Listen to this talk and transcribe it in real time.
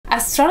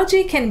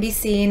Astrology can be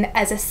seen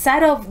as a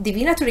set of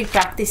divinatory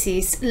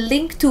practices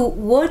linked to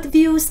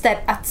worldviews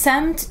that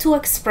attempt to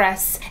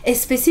express a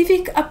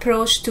specific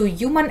approach to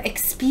human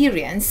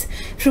experience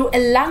through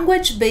a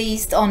language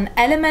based on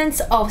elements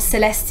of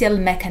celestial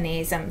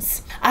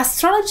mechanisms.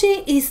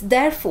 Astrology is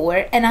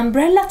therefore an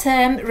umbrella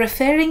term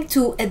referring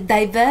to a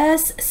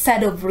diverse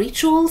set of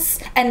rituals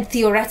and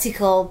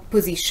theoretical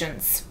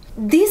positions.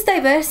 This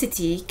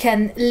diversity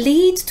can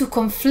lead to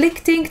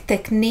conflicting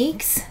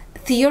techniques,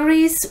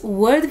 theories,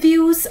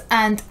 worldviews,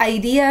 and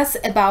ideas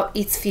about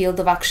its field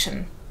of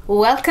action.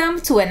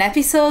 Welcome to an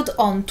episode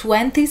on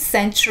 20th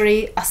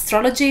century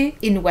astrology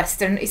in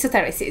Western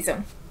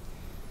esotericism.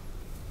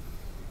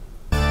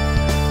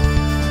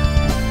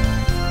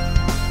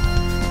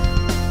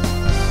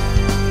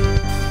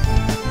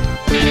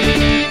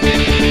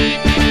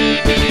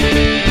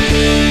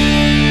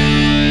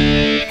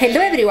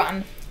 Hello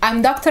everyone!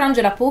 I'm Dr.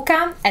 Angela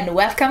Puca and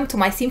welcome to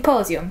my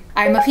symposium.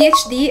 I'm a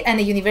PhD and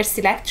a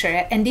university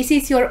lecturer, and this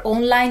is your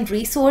online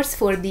resource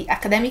for the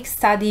academic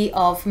study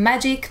of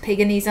magic,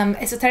 paganism,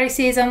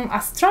 esotericism,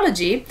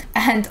 astrology,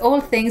 and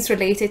all things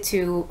related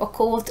to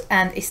occult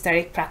and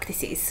esoteric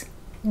practices.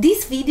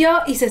 This video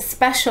is a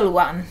special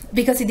one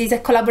because it is a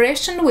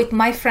collaboration with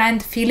my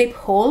friend Philip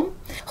Holm,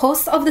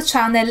 host of the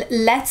channel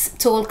Let's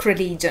Talk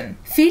Religion.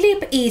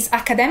 Philip is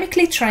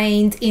academically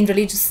trained in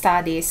religious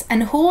studies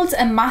and holds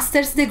a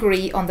master's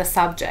degree on the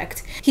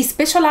subject. He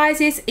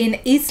specializes in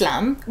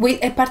Islam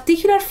with a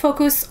particular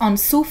focus on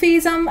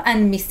Sufism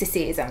and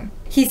mysticism.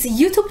 His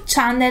YouTube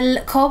channel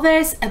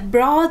covers a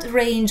broad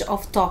range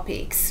of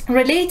topics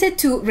related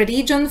to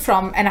religion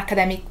from an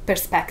academic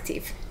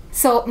perspective.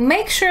 So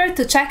make sure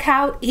to check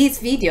out his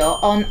video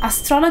on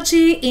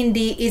astrology in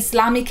the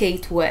Islamic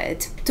 8th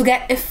word to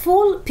get a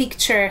full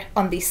picture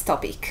on this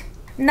topic.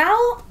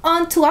 Now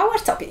on to our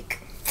topic.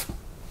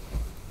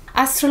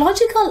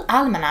 Astrological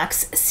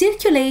almanacs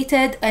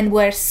circulated and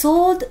were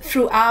sold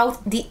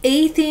throughout the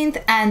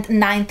 18th and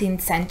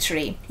 19th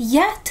century.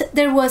 Yet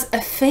there was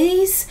a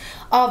phase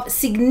of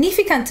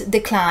significant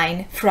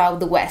decline throughout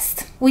the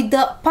West, with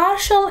the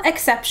partial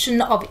exception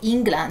of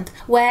England,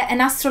 where an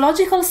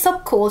astrological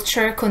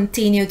subculture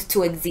continued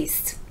to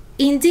exist.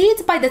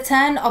 Indeed, by the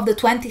turn of the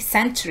 20th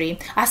century,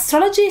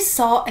 astrology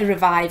saw a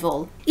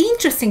revival.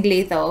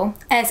 Interestingly though,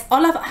 as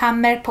Olaf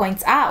Hammer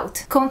points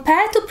out,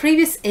 compared to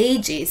previous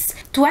ages,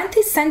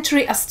 20th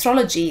century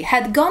astrology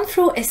had gone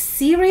through a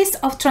series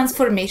of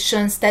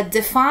transformations that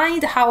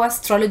defined how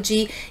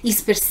astrology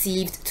is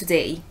perceived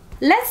today.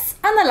 Let's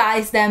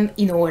analyze them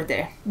in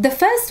order. The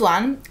first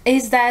one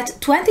is that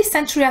 20th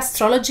century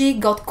astrology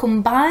got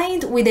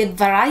combined with a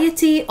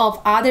variety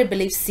of other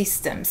belief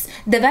systems,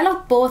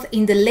 developed both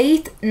in the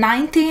late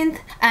 19th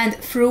and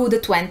through the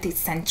 20th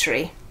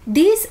century.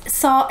 This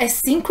saw a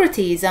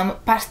syncretism,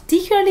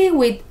 particularly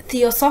with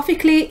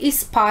theosophically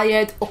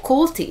inspired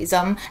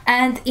occultism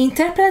and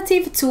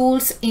interpretative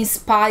tools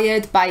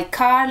inspired by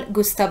Carl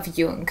Gustav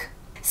Jung.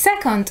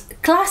 Second,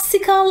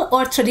 classical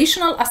or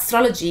traditional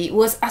astrology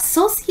was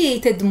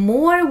associated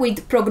more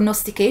with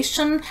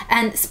prognostication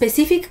and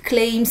specific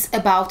claims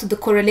about the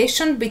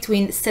correlation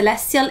between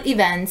celestial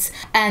events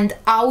and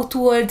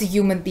outward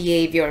human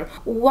behavior,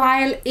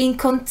 while in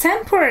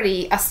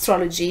contemporary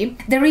astrology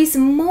there is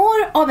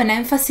more of an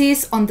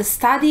emphasis on the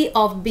study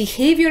of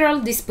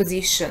behavioral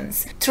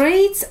dispositions,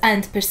 traits,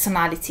 and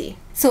personality.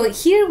 So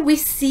here we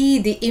see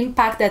the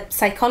impact that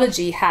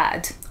psychology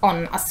had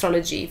on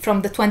astrology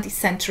from the 20th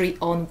century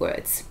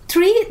onwards.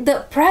 3.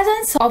 The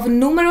presence of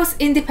numerous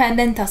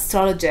independent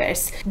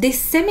astrologers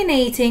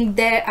disseminating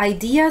their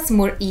ideas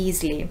more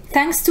easily,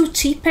 thanks to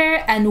cheaper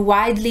and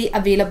widely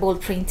available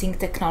printing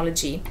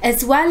technology,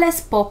 as well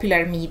as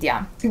popular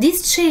media.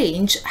 This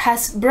change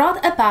has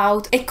brought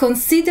about a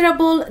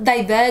considerable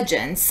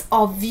divergence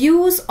of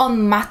views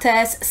on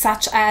matters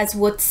such as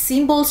what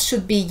symbols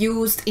should be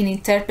used in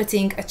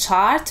interpreting a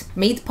chart,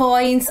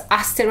 midpoints,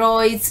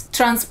 asteroids,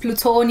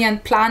 trans-Plutonian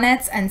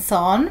planets, and so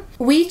on,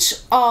 which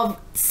of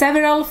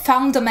several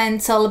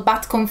fundamental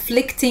but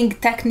conflicting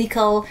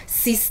technical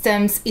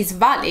systems is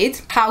valid,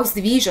 house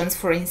divisions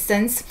for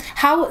instance,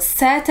 how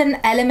certain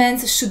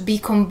elements should be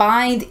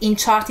combined in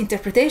chart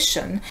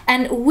interpretation,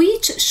 and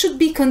which should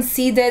be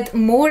considered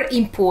more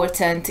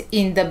important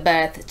in the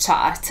birth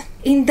chart.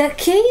 In the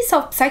case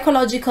of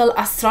psychological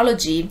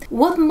astrology,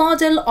 what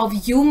model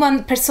of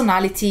human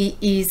personality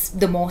is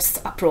the most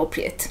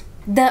appropriate?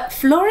 The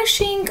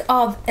flourishing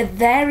of a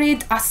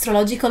varied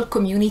astrological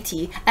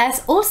community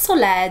has also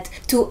led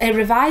to a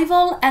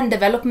revival and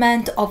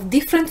development of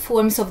different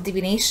forms of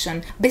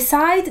divination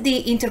beside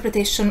the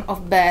interpretation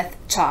of birth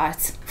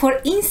charts. For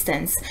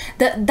instance,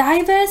 the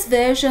diverse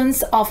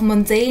versions of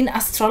mundane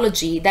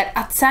astrology that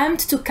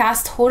attempt to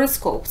cast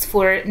horoscopes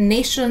for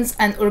nations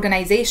and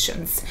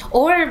organizations,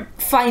 or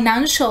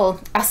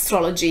financial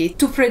astrology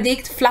to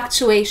predict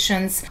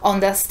fluctuations on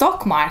the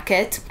stock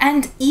market,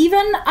 and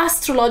even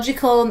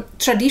astrological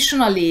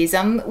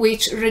traditionalism,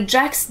 which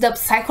rejects the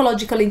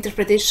psychological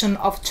interpretation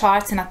of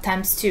charts and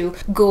attempts to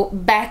go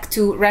back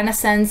to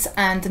Renaissance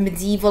and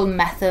medieval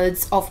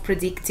methods of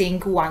predicting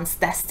one's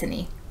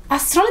destiny.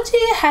 Astrology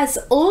has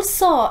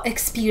also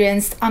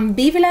experienced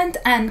ambivalent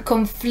and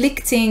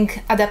conflicting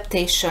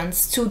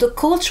adaptations to the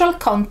cultural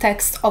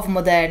context of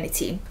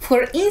modernity.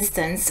 For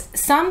instance,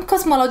 some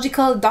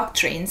cosmological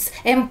doctrines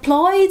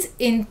employed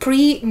in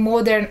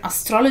pre-modern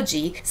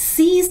astrology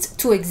ceased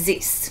to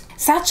exist,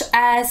 such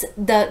as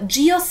the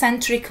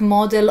geocentric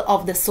model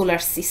of the solar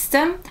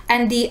system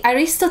and the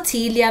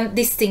Aristotelian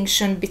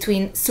distinction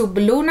between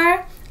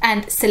sublunar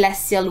and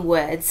celestial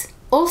worlds.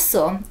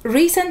 Also,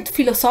 recent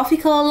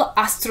philosophical,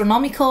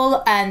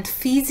 astronomical, and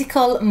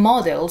physical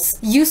models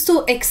used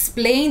to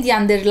explain the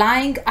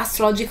underlying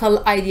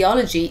astrological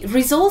ideology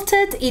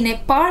resulted in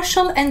a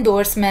partial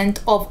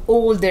endorsement of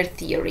older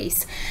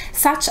theories,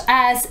 such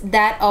as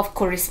that of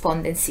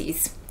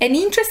correspondences. An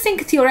interesting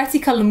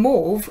theoretical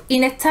move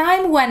in a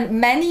time when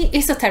many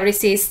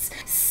esotericists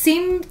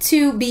seem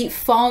to be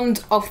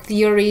fond of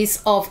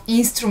theories of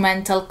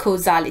instrumental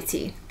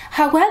causality.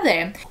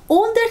 However,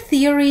 older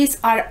theories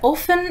are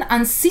often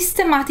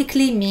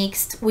unsystematically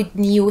mixed with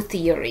new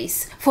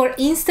theories. For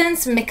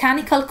instance,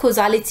 mechanical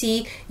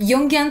causality,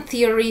 Jungian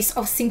theories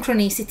of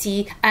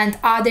synchronicity, and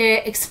other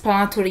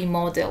explanatory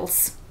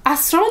models.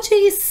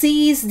 Astrology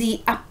sees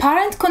the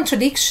apparent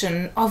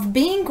contradiction of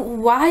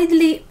being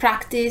widely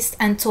practiced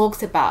and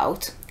talked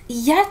about,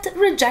 yet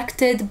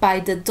rejected by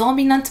the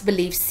dominant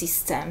belief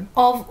system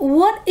of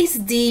what is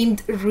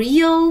deemed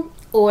real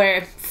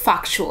or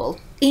factual.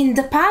 In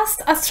the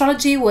past,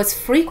 astrology was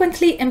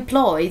frequently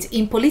employed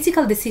in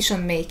political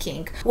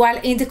decision-making, while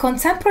in the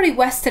contemporary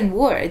Western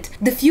world,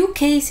 the few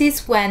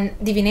cases when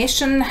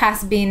divination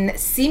has been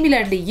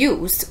similarly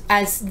used,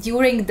 as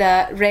during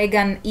the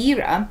Reagan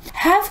era,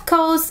 have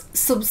caused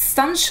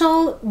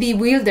substantial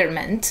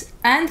bewilderment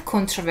and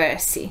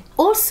controversy.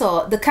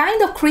 Also, the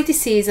kind of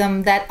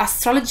criticism that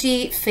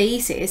astrology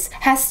faces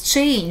has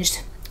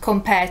changed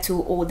compared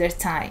to older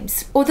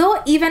times.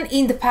 Although even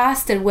in the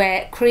past there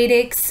were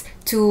critics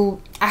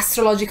to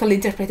astrological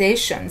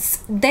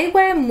interpretations, they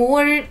were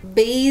more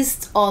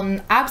based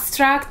on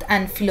abstract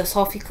and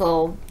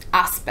philosophical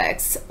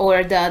aspects,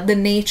 or the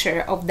nature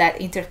of that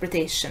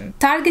interpretation,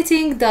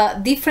 targeting the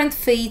different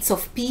fates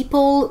of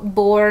people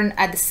born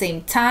at the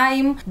same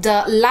time,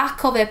 the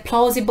lack of a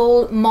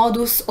plausible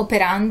modus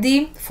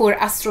operandi for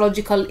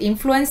astrological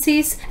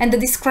influences, and the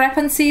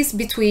discrepancies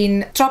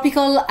between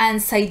tropical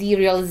and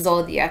sidereal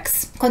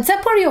zodiacs.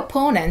 Contemporary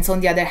opponents, on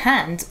the other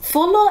hand,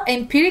 follow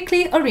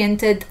empirically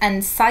oriented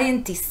and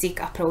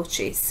scientific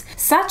approaches.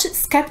 Such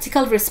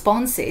skeptical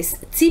responses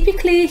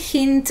typically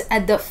hint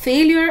at the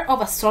failure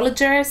of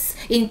astrologers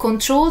in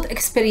controlled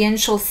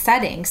experiential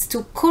settings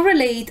to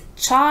correlate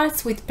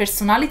charts with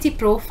personality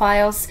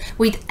profiles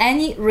with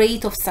any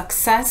rate of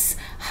success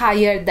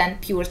higher than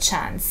pure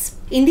chance.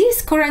 In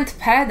this current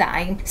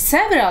paradigm,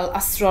 several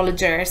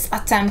astrologers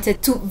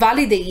attempted to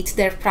validate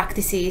their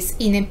practices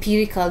in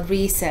empirical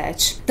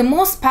research. The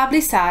most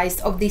publicized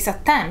of these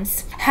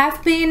attempts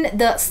have been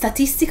the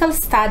statistical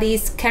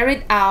studies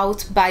carried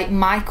out by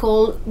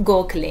Michael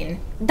Gauquelin.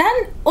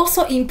 Then,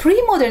 also in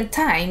pre-modern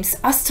times,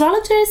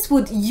 astrologers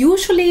would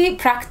usually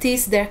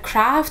practice their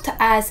craft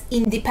as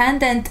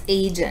independent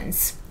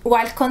agents,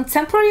 while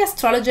contemporary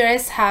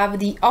astrologers have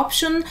the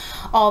option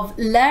of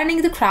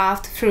learning the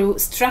craft through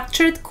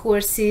structured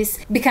courses,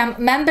 become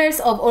members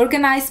of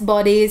organized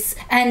bodies,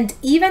 and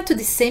even to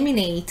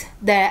disseminate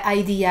their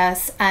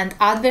ideas and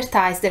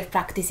advertise their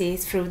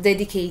practices through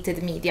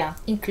dedicated media,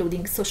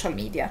 including social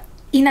media.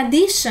 In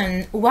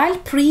addition, while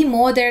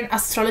pre-modern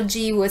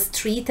astrology was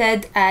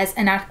treated as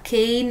an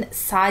arcane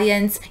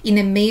science in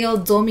a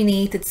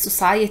male-dominated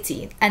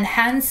society and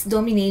hence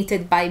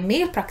dominated by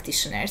male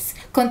practitioners,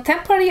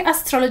 contemporary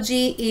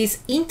astrology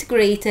is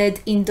integrated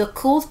in the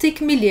cultic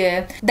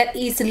milieu that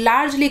is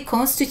largely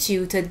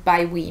constituted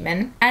by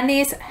women and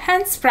is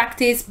hence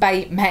practiced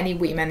by many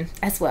women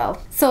as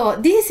well. So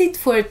this is it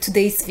for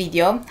today's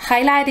video,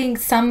 highlighting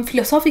some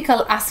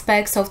philosophical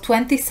aspects of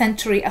 20th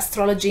century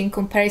astrology in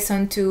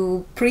comparison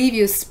to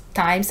previous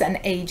times and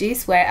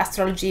ages where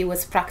astrology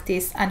was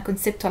practiced and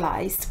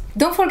conceptualized.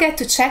 Don't forget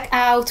to check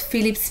out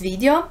Philip's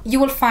video,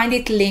 you will find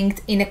it linked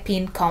in a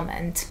pinned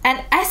comment.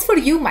 And as for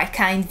you, my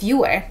kind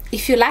viewer,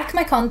 if you like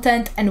my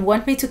content and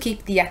want me to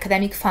keep the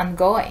academic fun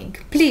going,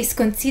 please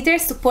consider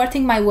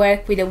supporting my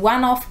work with a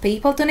one-off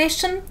PayPal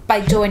donation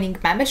by joining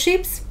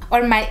memberships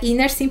or my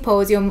inner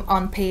symposium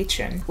on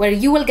Patreon, where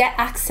you will get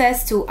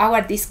access to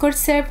our Discord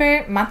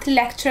server, monthly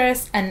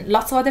lectures, and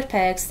lots of other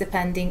perks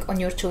depending on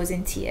your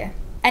chosen tier.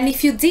 And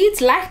if you did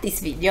like this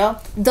video,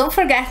 don't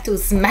forget to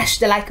smash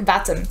the like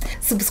button,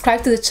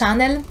 subscribe to the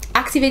channel,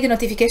 activate the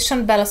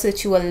notification bell so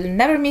that you will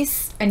never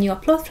miss a new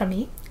upload from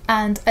me,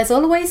 and as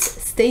always,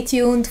 stay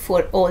tuned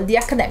for all the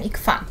academic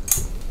fun.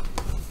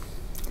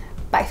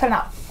 Bye for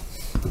now.